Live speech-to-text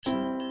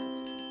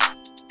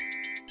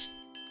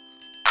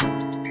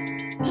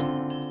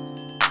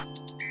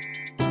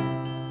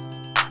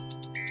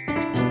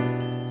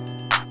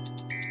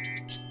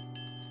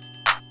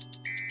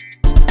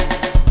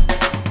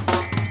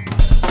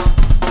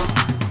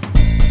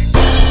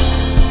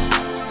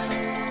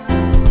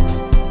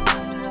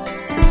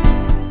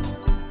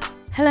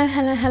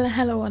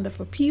Hello,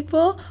 wonderful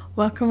people.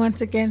 Welcome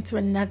once again to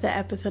another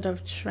episode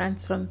of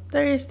Transform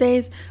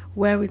Thursdays,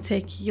 where we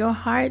take your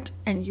heart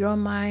and your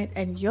mind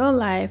and your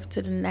life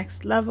to the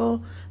next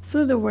level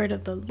through the word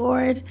of the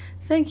Lord.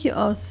 Thank you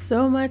all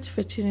so much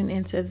for tuning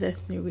into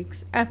this new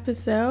week's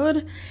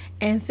episode.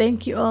 And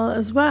thank you all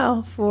as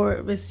well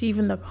for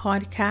receiving the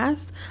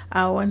podcast.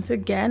 Once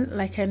again,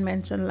 like I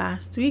mentioned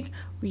last week,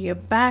 we are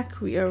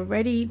back. We are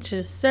ready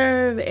to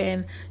serve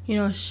and,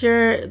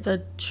 share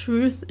the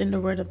truth in the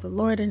word of the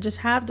Lord and just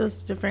have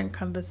those different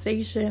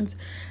conversations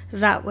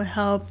that will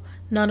help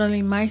not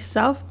only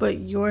myself, but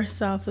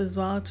yourself as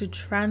well to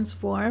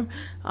transform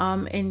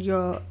in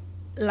your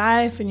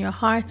life, in your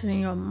heart, and in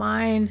your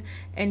mind,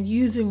 and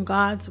using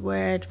God's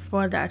word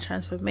for that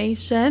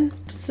transformation.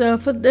 So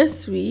for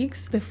this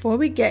week's, before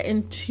we get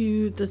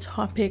into the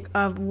topic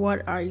of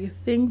what are you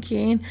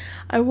thinking,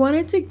 I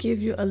wanted to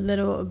give you a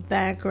little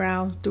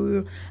background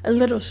through a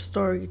little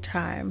story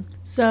time.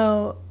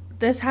 So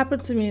this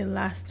happened to me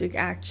last week,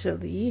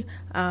 actually.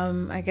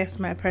 I guess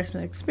my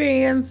personal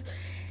experience.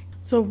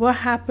 So what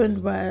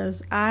happened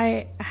was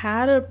I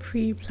had a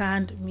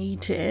pre-planned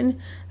meeting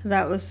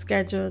that was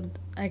scheduled,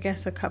 I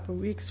guess, a couple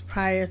weeks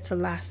prior to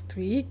last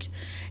week.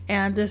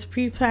 And this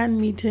pre-planned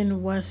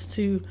meeting was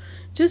to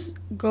just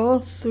go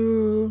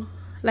through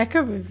like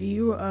a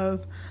review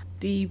of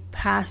the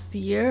past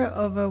year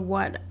over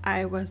what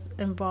I was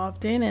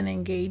involved in and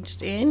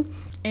engaged in.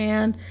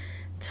 And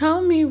tell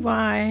me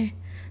why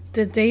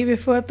the day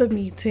before the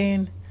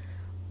meeting,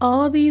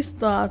 all these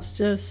thoughts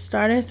just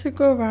started to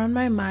go around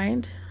my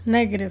mind.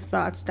 Negative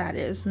thoughts, that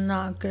is,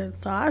 not good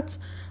thoughts.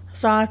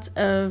 Thoughts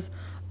of,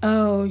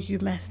 oh, you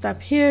messed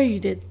up here, you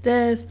did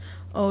this,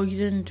 oh, you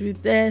didn't do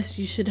this,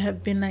 you should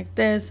have been like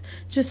this.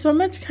 Just so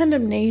much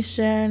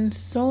condemnation,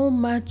 so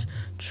much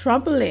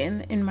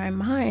troubling in my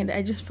mind.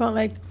 I just felt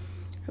like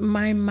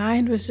my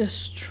mind was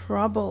just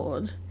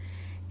troubled.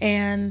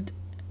 And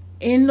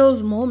in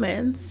those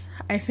moments,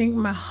 I think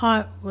my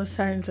heart was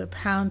starting to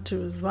pound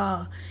too as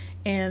well.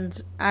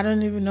 And I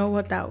don't even know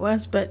what that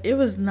was, but it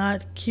was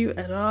not cute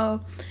at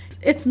all.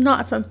 It's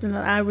not something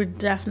that I would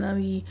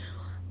definitely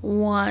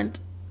want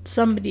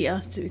somebody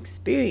else to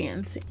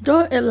experience.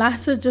 Though it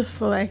lasted just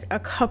for like a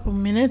couple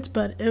minutes,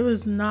 but it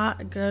was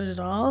not good at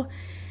all.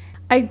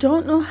 I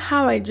don't know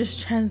how I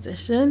just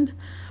transitioned,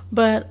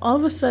 but all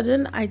of a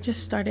sudden I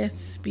just started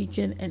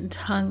speaking in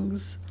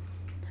tongues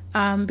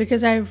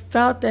because I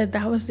felt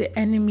that was the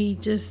enemy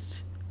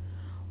just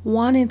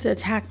wanting to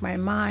attack my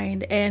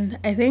mind. And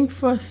I think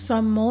for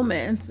some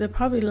moments, they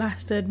probably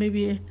lasted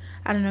maybe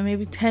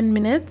 10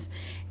 minutes.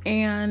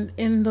 And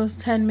in those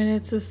 10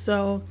 minutes or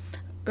so,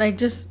 like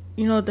just,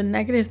 the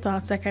negative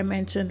thoughts, like I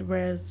mentioned,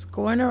 was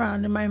going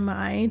around in my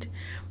mind.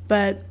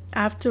 But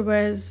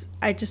afterwards,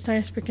 I just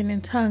started speaking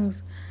in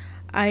tongues.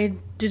 I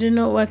didn't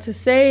know what to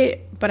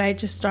say, but I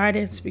just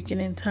started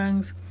speaking in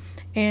tongues.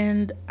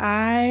 And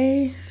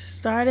I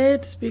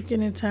started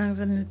speaking in tongues,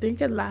 and I think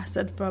it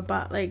lasted for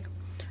about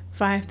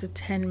 5 to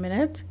 10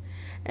 minutes.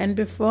 And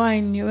before I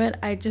knew it,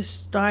 I just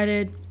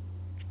started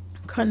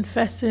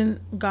confessing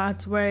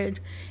God's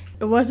word.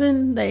 It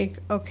wasn't like,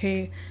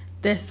 okay,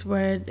 this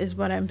word is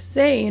what I'm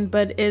saying,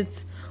 but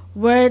it's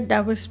word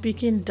that was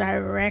speaking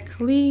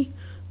directly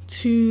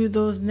to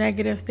those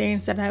negative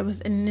things that I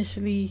was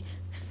initially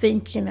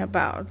thinking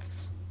about.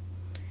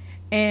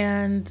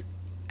 And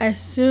as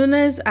soon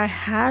as I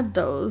had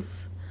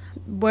those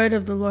word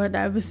of the Lord,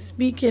 I was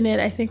speaking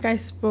it. I think I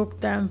spoke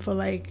them for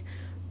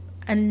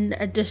an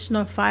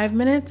additional 5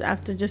 minutes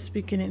after just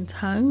speaking in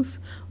tongues,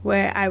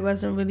 where I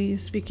wasn't really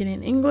speaking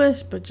in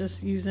English, but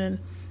just using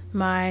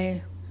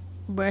my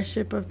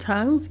worship of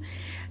tongues.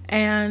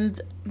 And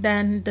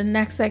then the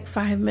next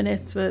 5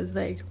 minutes was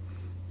the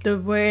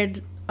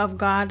word of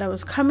God that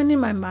was coming in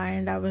my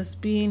mind, that was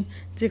being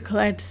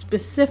declared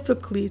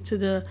specifically to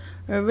the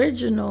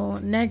original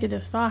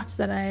negative thoughts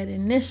that I had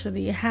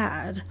initially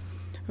had,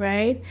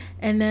 right?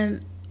 And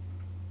then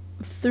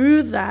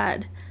through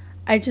that,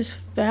 I just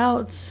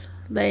felt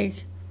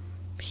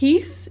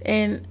peace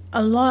and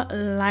a lot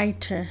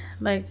lighter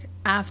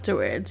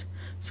afterwards.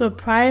 So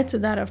prior to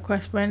that, of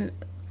course, when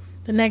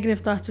the negative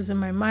thoughts was in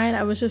my mind,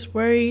 I was just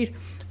worried.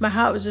 My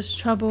heart was just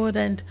troubled,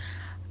 and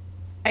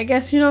I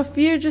guess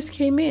fear just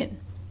came in.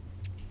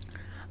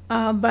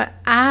 But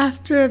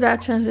after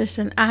that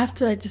transition,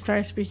 after I just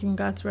started speaking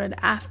God's word,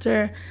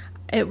 after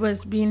it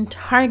was being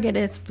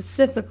targeted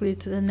specifically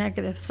to the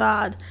negative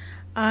thought,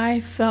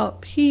 I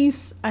felt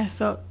peace. I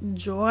felt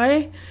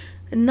joy.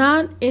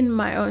 Not in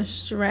my own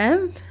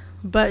strength,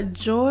 but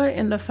joy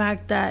in the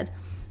fact that,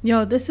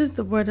 this is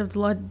the word of the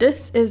Lord.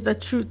 This is the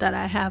truth that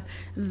I have.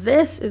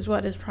 This is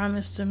what is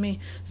promised to me.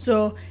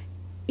 So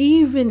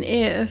even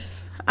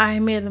if I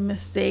made a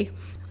mistake,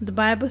 the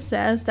Bible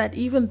says that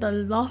even the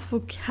lawful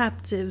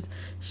captives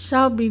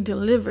shall be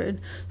delivered.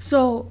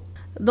 So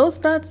those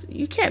thoughts,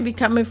 you can't be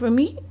coming for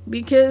me,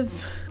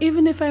 because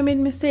even if I made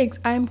mistakes,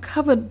 I am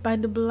covered by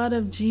the blood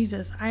of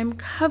Jesus. I am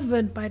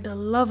covered by the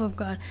love of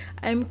God.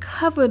 I am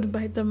covered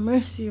by the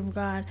mercy of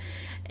God.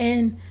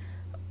 And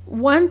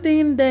one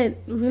thing that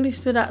really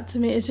stood out to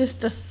me is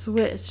just the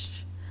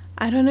switch.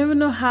 I don't even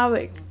know how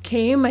it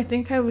came. I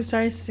think I would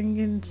start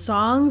singing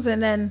songs,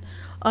 and then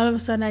all of a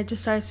sudden I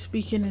just started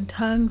speaking in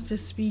tongues,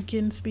 just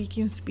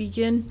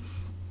speaking.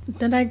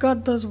 Then I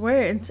got those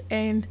words,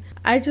 and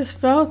I just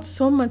felt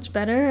so much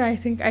better. I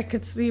think I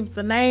could sleep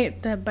the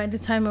night. That by the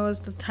time it was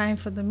the time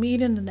for the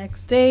meeting the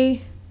next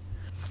day,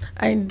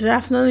 I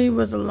definitely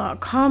was a lot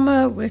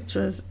calmer, which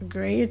was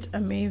great,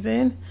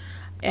 amazing.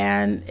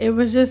 And it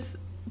was just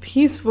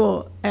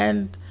peaceful.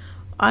 And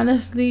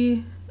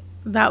honestly,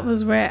 that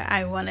was where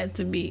I wanted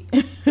to be.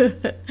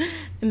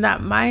 In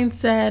that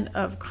mindset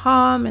of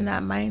calm, and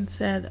that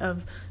mindset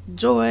of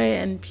joy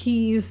and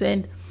peace.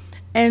 And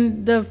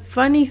the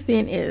funny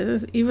thing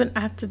is, even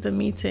after the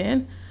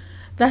meeting,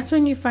 that's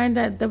when you find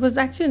that there was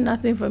actually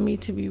nothing for me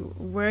to be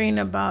worrying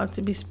about,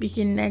 to be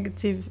speaking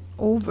negative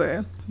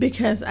over,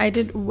 because I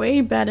did way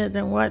better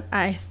than what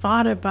I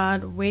thought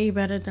about, way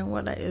better than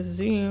what I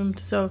assumed.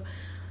 So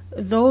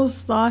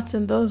those thoughts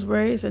and those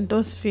worries and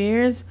those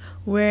fears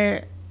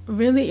were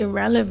really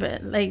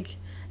irrelevant. Like,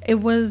 it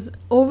was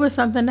over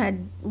something that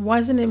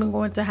wasn't even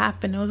going to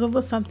happen. It was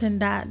over something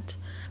that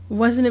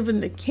wasn't even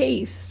the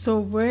case. So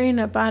worrying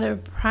about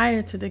it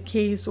prior to the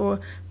case, or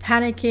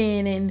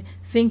panicking and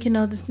thinking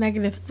all these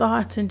negative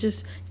thoughts and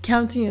just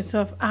counting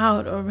yourself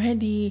out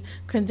already,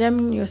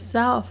 condemning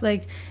yourself,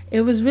 like,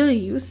 it was really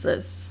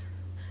useless.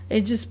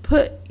 It just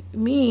put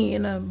me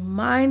in a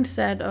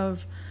mindset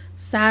of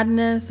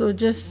sadness, or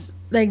just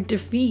like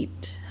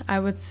defeat, I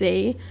would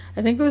say.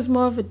 I think it was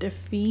more of a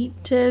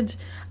defeated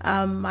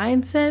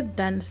mindset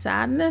than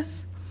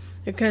sadness,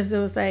 because it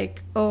was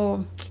like,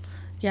 oh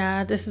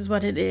yeah, this is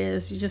what it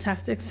is. You just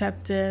have to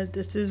accept it.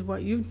 This is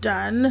what you've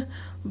done.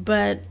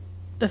 But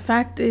the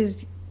fact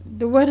is,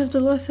 the word of the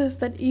Lord says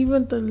that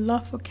even the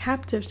lawful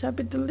captive shall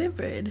be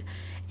delivered.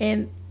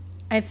 And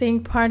I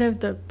think part of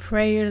the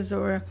prayers,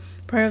 or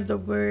part of the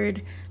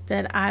word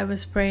that I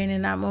was praying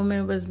in that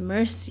moment, was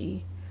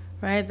mercy,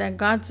 right? That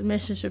God's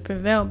mercy should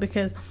prevail,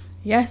 because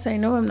yes, I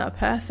know I'm not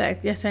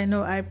perfect. Yes, I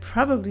know I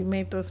probably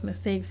made those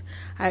mistakes.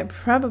 I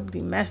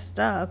probably messed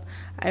up.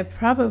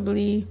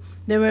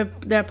 There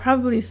are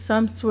probably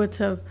some sort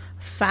of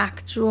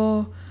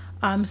factual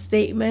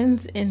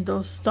statements in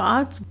those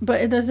thoughts, but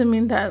it doesn't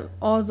mean that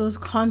all those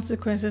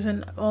consequences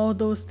and all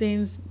those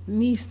things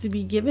needs to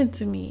be given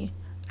to me.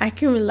 I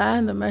can rely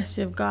on the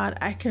mercy of God.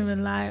 I can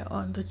rely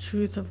on the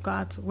truth of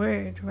God's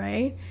word,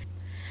 right?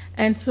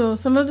 And so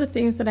some of the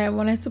things that I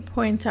wanted to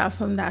point out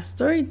from that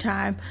story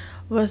time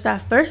was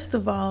that, first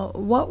of all,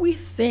 what we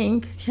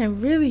think can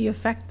really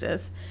affect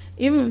us,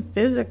 even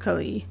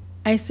physically.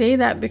 I say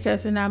that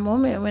because in that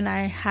moment when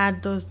I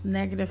had those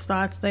negative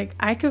thoughts, like,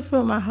 I could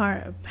feel my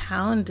heart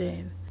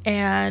pounding,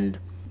 and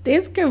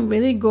things can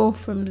really go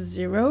from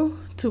 0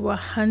 to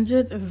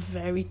 100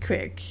 very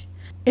quick.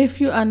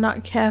 If you are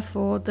not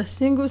careful, the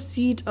single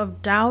seed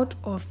of doubt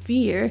or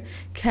fear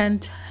can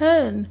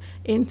turn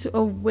into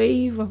a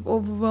wave of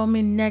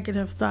overwhelming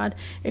negative thought.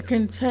 It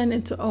can turn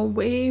into a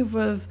wave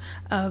of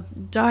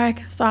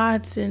dark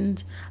thoughts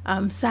and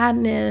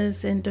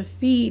sadness and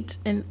defeat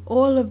and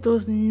all of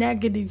those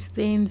negative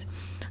things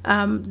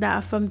that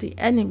are from the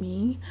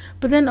enemy.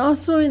 But then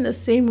also in the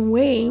same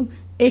way,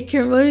 it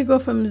can really go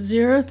from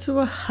 0 to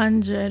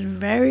 100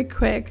 very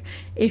quick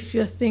if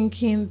you're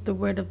thinking the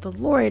word of the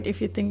Lord,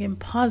 if you're thinking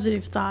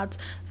positive thoughts,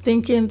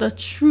 thinking the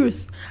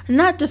truth,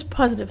 not just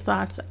positive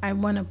thoughts, I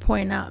want to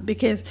point out,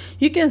 because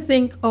you can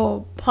think,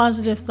 oh,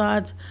 positive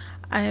thoughts,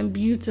 I am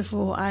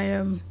beautiful, I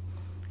am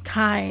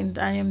kind,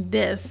 I am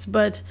this.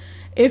 But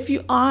if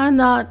you are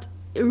not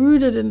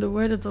rooted in the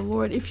word of the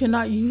Lord, if you're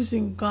not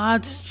using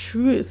God's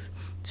truth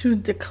to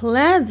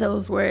declare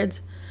those words,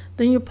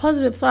 then your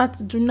positive thoughts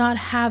do not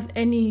have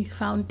any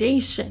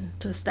foundation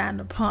to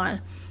stand upon.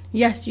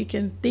 Yes, you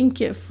can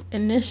think it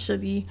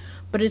initially,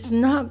 but it's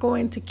not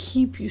going to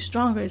keep you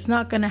stronger. It's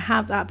not going to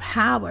have that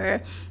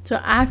power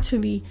to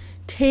actually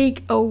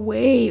take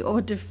away or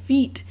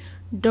defeat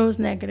those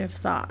negative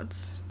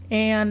thoughts.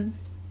 And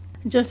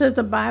just as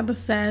the Bible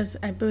says,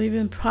 I believe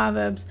in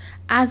Proverbs,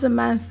 as a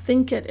man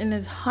thinketh in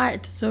his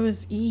heart, so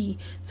is he.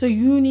 So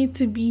you need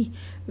to be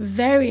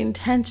very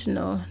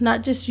intentional,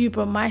 not just you,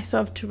 but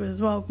myself too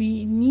as well.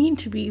 We need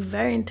to be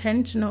very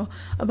intentional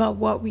about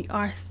what we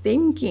are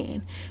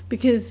thinking,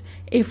 because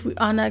if we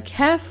are not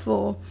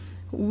careful,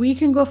 we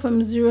can go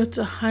from 0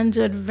 to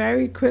 100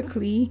 very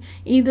quickly,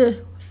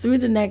 either through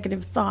the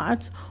negative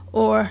thoughts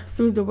or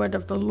through the word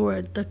of the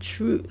Lord, the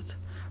truth,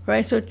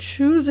 right? So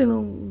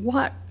choosing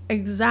what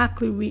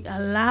exactly we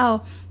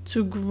allow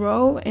to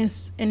grow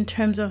in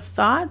terms of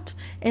thought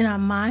in our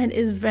mind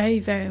is very,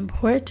 very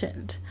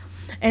important.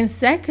 And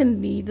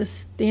secondly,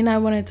 this thing I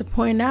wanted to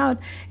point out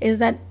is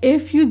that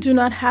if you do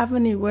not have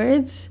any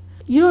words,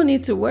 you don't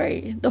need to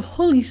worry. The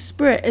Holy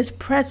Spirit is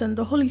present.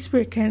 The Holy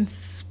Spirit can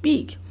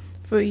speak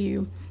for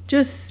you.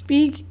 Just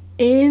speak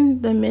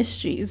in the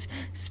mysteries,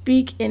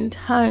 speak in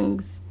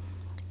tongues,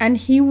 and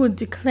He will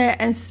declare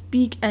and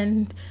speak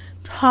and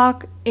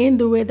talk in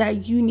the way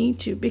that you need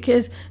to,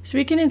 because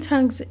speaking in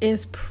tongues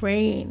is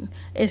praying,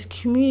 is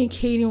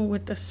communicating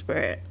with the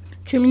Spirit,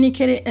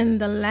 communicating in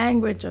the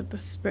language of the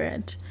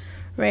Spirit,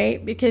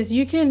 right? Because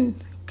you can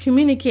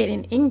communicate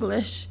in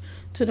English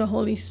to the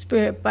Holy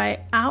Spirit by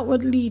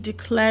outwardly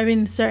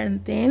declaring certain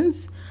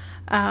things,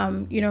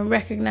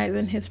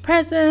 recognizing his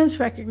presence,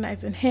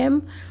 recognizing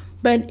him.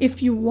 But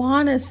if you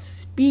want to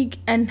speak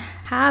and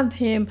have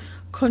him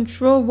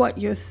control what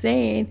you're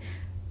saying,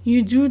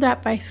 you do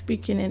that by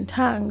speaking in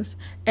tongues.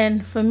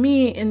 And for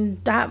me,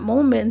 in that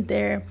moment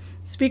there,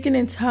 speaking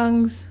in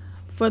tongues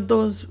for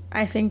those,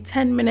 I think,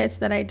 10 minutes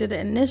that I did it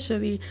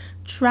initially,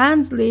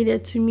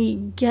 translated to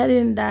me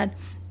getting that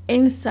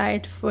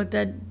insight for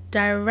the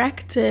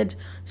directed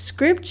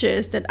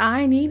scriptures that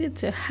I needed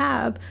to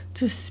have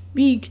to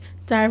speak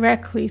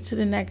directly to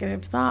the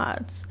negative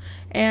thoughts.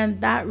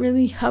 And that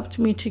really helped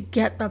me to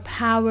get the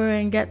power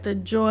and get the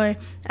joy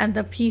and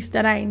the peace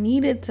that I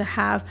needed to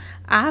have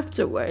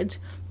afterwards,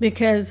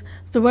 because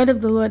the word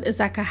of the Lord is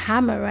like a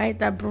hammer, right?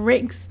 That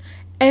breaks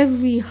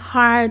every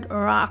hard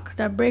rock,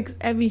 that breaks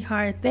every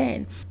hard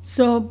thing.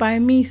 So by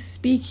me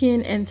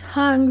speaking in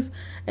tongues,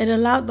 it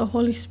allowed the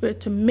Holy Spirit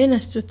to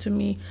minister to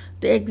me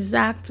the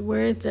exact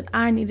words that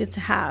I needed to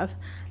have.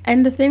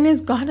 And the thing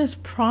is, God has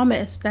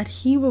promised that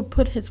he will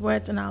put his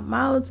words in our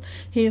mouths.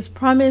 He has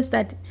promised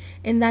that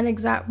in that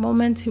exact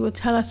moment, he will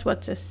tell us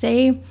what to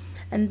say.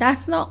 And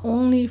that's not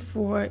only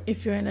for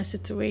if you're in a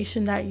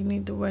situation that you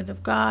need the word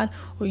of God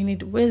or you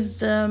need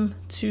wisdom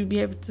to be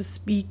able to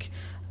speak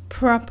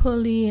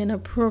properly and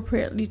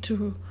appropriately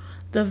to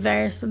the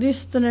various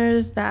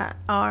listeners that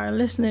are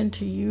listening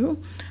to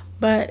you,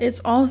 but it's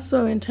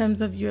also in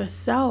terms of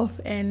yourself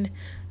and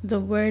the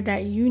word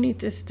that you need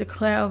to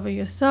declare over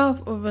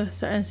yourself, over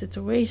certain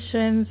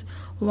situations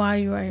while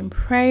you are in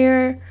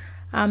prayer.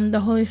 The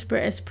Holy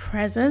Spirit is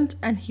present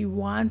and he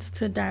wants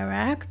to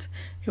direct,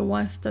 he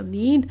wants to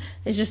lead.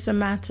 It's just a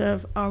matter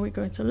of, are we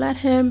going to let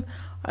him?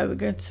 Are we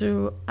going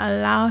to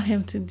allow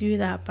him to do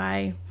that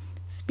by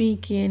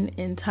speaking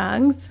in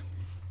tongues?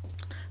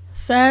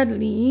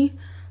 Thirdly,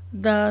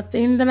 the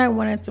thing that I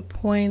wanted to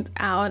point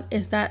out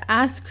is that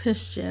as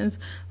Christians,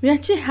 we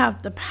actually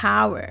have the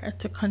power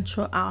to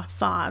control our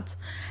thoughts,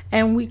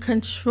 and we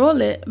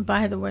control it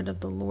by the word of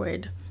the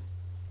Lord.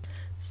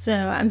 So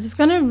I'm just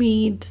going to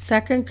read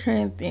 2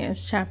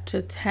 Corinthians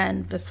chapter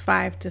 10, verse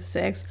 5 to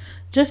 6,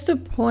 just to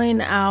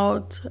point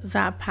out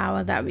that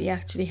power that we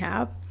actually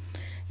have.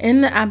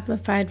 In the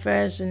Amplified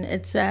Version,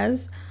 it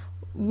says,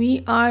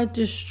 "We are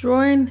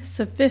destroying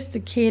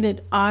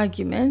sophisticated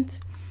arguments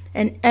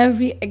and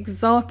every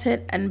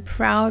exalted and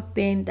proud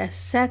thing that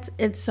sets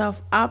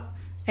itself up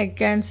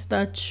against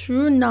the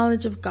true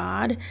knowledge of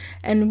God,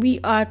 and we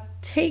are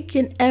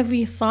taking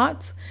every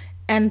thought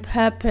and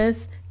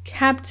purpose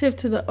captive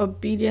to the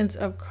obedience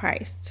of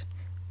Christ."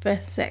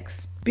 Verse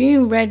 6,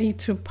 "Being ready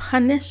to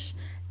punish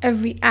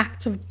every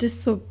act of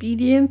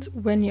disobedience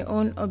when your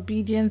own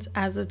obedience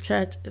as a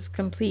church is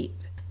complete."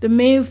 The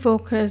main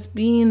focus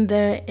being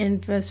there in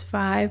verse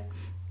 5,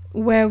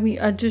 where we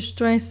are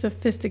destroying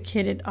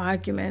sophisticated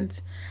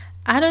arguments.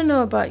 I don't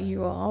know about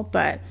you all,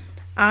 but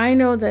I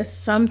know that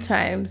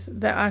sometimes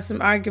there are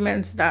some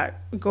arguments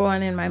that go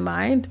on in my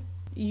mind.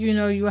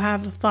 You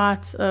have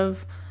thoughts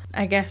of,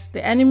 I guess,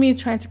 the enemy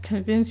trying to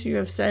convince you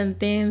of certain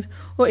things,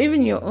 or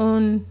even your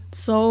own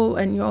soul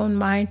and your own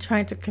mind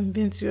trying to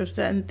convince you of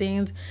certain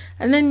things.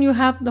 And then you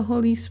have the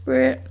Holy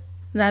Spirit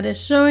that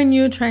is showing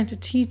you, trying to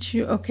teach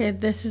you, okay,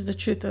 this is the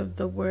truth of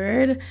the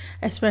word,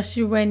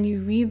 especially when you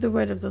read the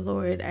word of the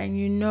Lord and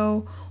you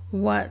know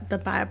what the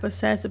Bible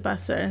says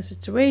about certain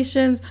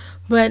situations.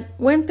 But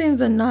when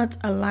things are not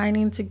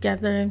aligning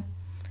together,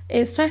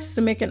 it starts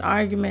to make an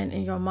argument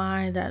in your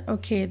mind that,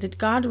 okay, did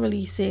God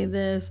really say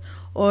this?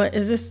 Or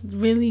is this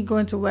really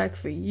going to work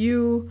for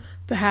you?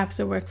 Perhaps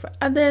it worked for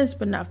others,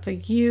 but not for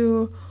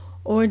you.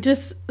 Or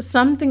just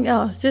something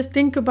else. Just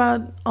think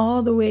about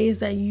all the ways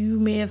that you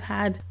may have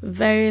had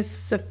various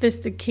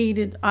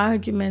sophisticated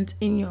arguments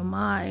in your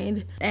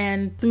mind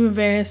and through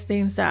various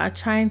things that are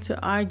trying to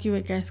argue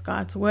against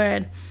God's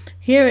word.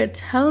 Here it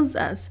tells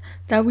us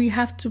that we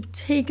have to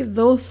take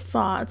those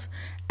thoughts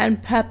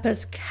and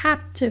purpose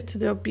captive to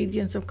the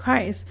obedience of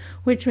Christ,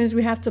 which means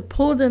we have to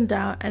pull them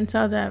down and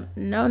tell them,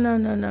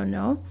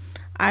 no.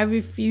 I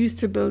refuse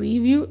to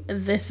believe you.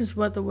 This is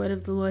what the word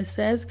of the Lord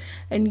says.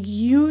 And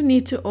you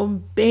need to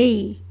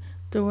obey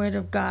the word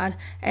of God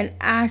and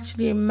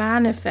actually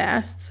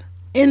manifest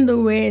in the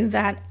way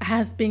that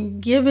has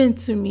been given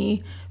to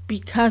me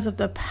because of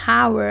the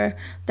power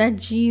that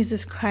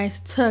Jesus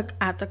Christ took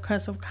at the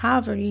cross of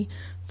Calvary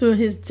through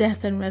his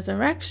death and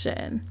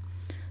resurrection.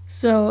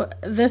 So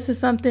this is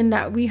something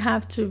that we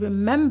have to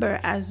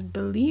remember as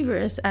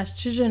believers, as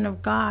children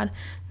of God,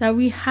 that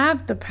we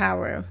have the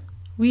power.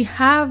 We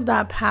have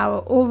that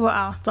power over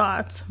our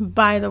thoughts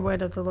by the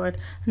word of the Lord,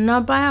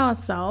 not by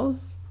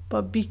ourselves,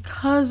 but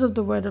because of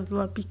the word of the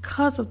Lord,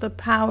 because of the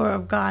power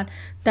of God,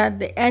 that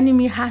the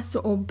enemy has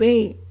to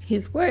obey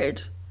his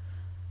word,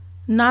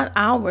 not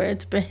our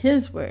words, but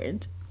his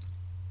word.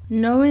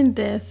 Knowing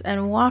this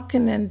and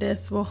walking in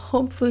this will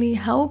hopefully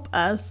help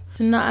us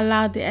to not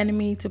allow the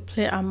enemy to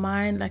play our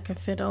mind like a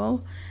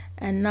fiddle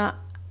and not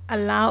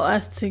allow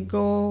us to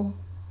go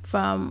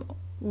from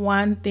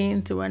one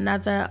thing to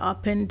another,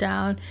 up and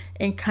down,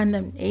 in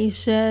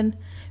condemnation.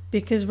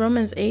 Because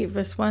Romans 8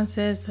 verse 1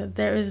 says,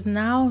 there is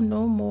now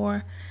no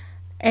more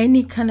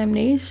any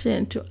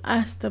condemnation to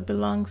us that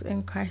belongs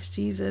in Christ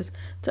Jesus,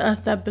 to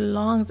us that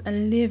belongs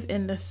and live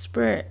in the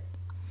Spirit.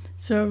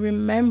 So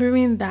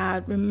remembering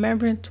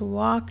to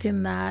walk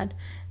in that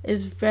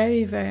is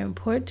very, very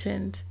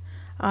important.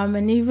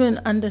 And even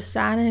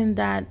understanding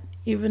that,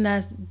 even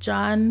as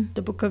John,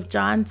 the book of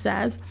John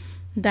says,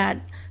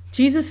 that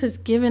Jesus has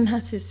given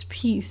us his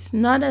peace,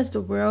 not as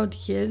the world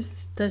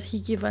gives, does he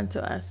give unto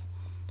us.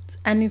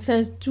 And he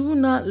says, do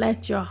not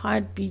let your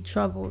heart be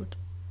troubled.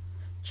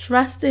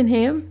 Trust in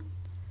him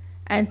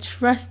and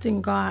trust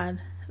in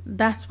God.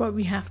 That's what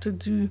we have to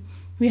do.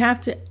 We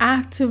have to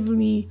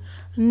actively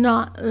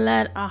not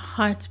let our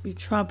hearts be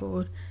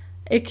troubled.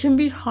 It can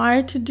be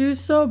hard to do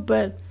so,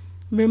 but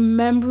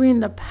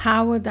remembering the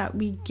power that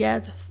we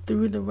get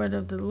through the word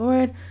of the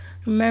Lord,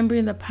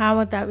 remembering the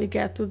power that we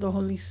get through the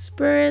Holy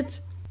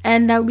Spirit,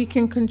 and that we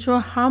can control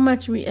how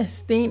much we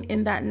stay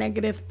in that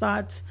negative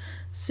thoughts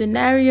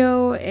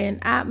scenario and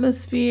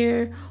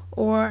atmosphere,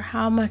 or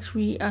how much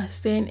we are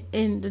staying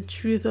in the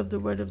truth of the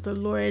word of the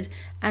Lord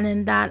and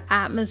in that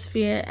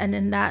atmosphere and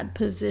in that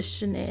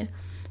positioning.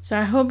 So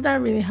I hope that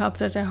really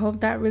helped us. I hope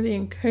that really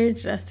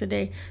encouraged us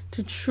today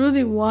to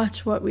truly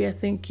watch what we are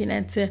thinking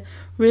and to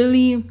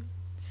really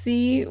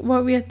see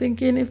what we are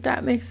thinking, if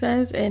that makes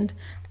sense, and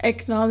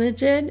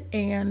acknowledge it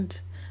and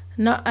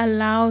not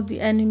allow the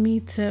enemy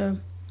to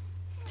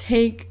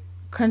take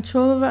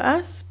control over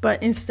us,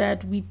 but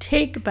instead we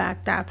take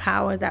back that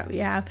power that we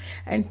have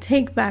and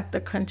take back the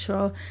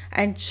control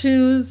and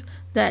choose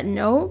that,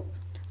 no,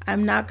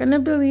 I'm not going to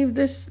believe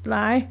this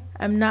lie.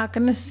 I'm not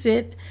going to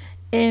sit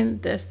in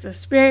this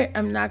despair.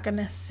 I'm not going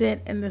to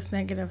sit in this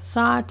negative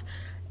thought.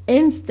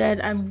 Instead,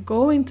 I'm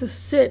going to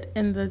sit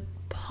in the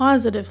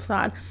positive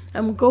thought.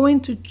 I'm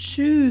going to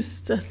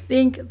choose to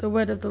think the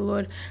word of the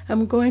Lord.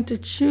 I'm going to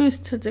choose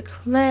to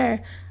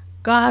declare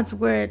God's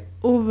word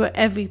over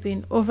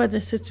everything, over the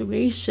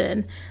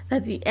situation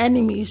that the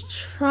enemy is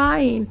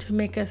trying to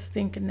make us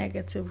think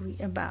negatively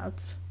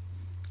about.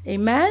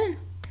 Amen?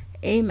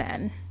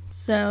 Amen.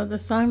 So the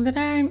song that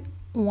I'm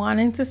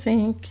wanting to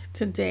sing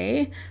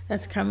today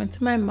that's coming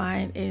to my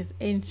mind is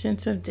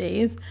Ancient of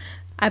Days.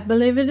 I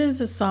believe it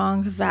is a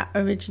song that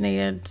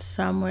originated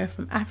somewhere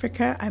from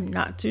Africa. I'm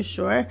not too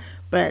sure,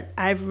 but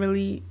I've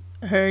really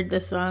heard the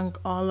song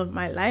all of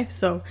my life,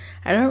 so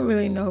I don't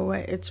really know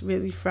where it's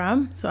really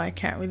from, so I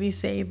can't really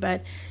say,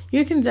 but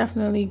you can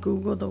definitely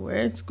Google the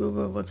words.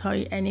 Google will tell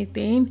you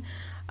anything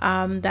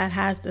that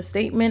has the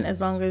statement,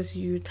 as long as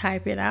you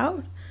type it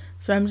out.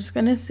 So I'm just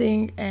gonna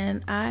sing,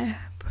 and I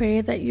pray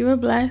that you are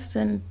blessed.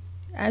 And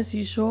as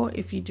usual,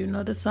 if you do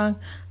know the song,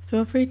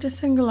 feel free to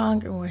sing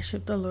along and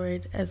worship the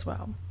Lord as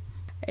well.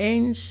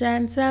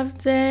 Ancient of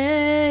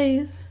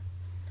days,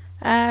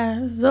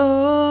 as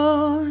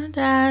old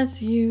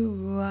as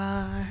you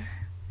are,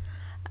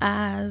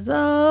 as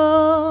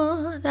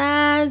old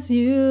as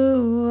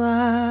you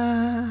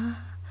are,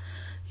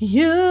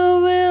 you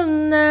will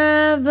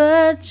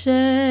never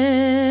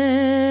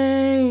change.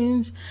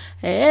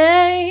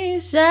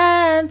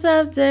 Ancient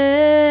of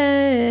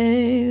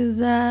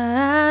days,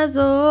 as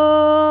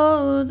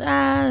old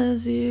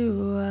as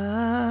you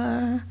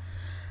are,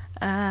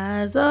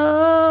 as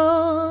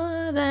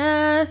old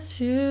as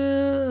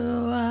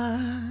you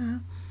are.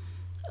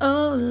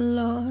 Oh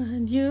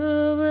Lord, you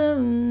will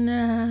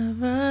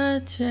never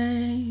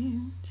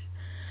change.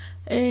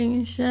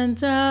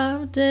 Ancient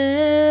of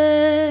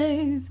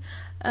days,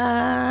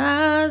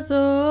 as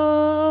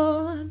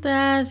old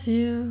as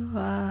you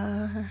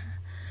are,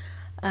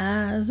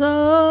 as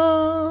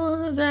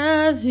old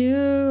as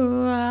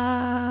you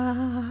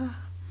are,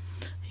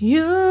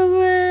 you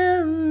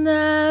will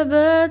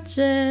never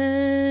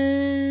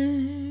change.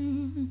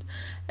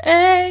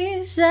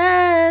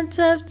 Ancient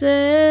of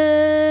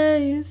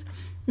days,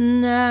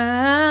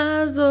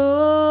 as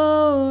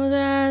old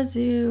as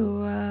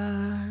you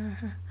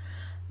are,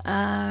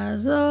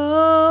 as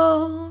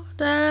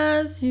old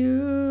as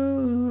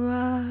you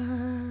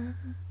are,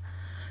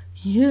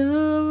 you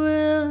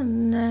will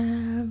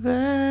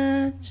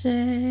never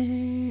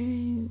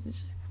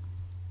change.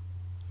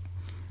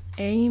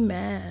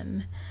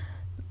 Amen.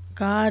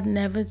 God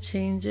never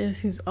changes.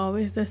 He's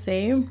always the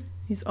same.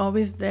 He's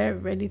always there,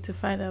 ready to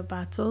fight our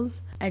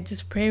battles. I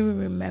just pray we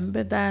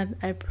remember that.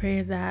 I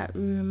pray that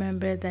we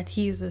remember that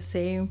he's the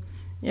same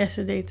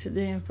yesterday,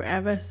 today, and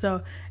forever.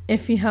 So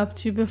if he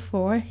helped you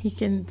before, he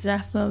can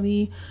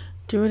definitely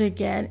do it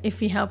again.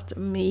 If he helped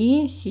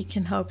me, he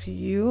can help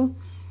you.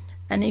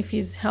 And if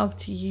he's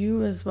helped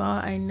you as well,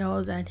 I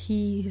know that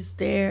he's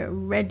there,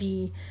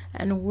 ready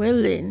and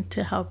willing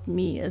to help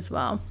me as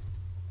well.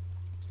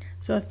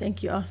 So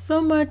thank you all so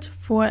much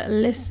for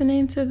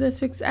listening to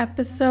this week's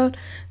episode.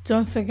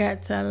 Don't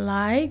forget to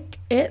like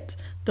it,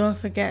 Don't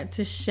forget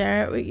to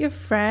share it with your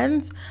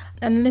friends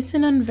and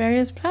listen on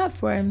various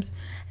platforms.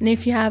 And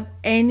if you have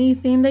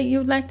anything that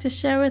you'd like to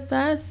share with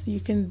us,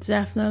 you can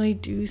definitely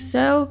do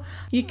so.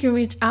 You can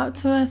reach out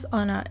to us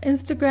on our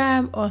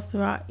Instagram or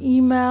through our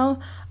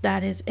email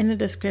that is in the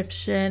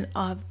description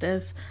of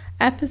this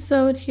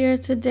episode here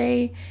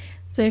today.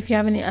 So if you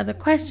have any other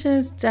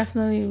questions,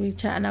 definitely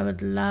reach out and I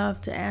would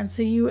love to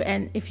answer you.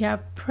 And if you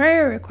have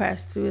prayer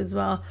requests too as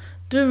well,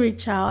 do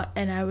reach out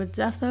and I would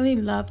definitely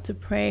love to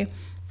pray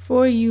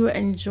for you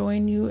and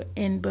join you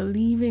in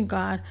believing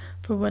God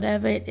for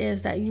whatever it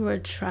is that you are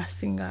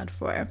trusting God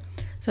for.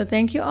 So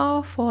thank you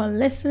all for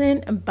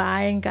listening.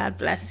 Bye and God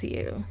bless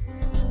you.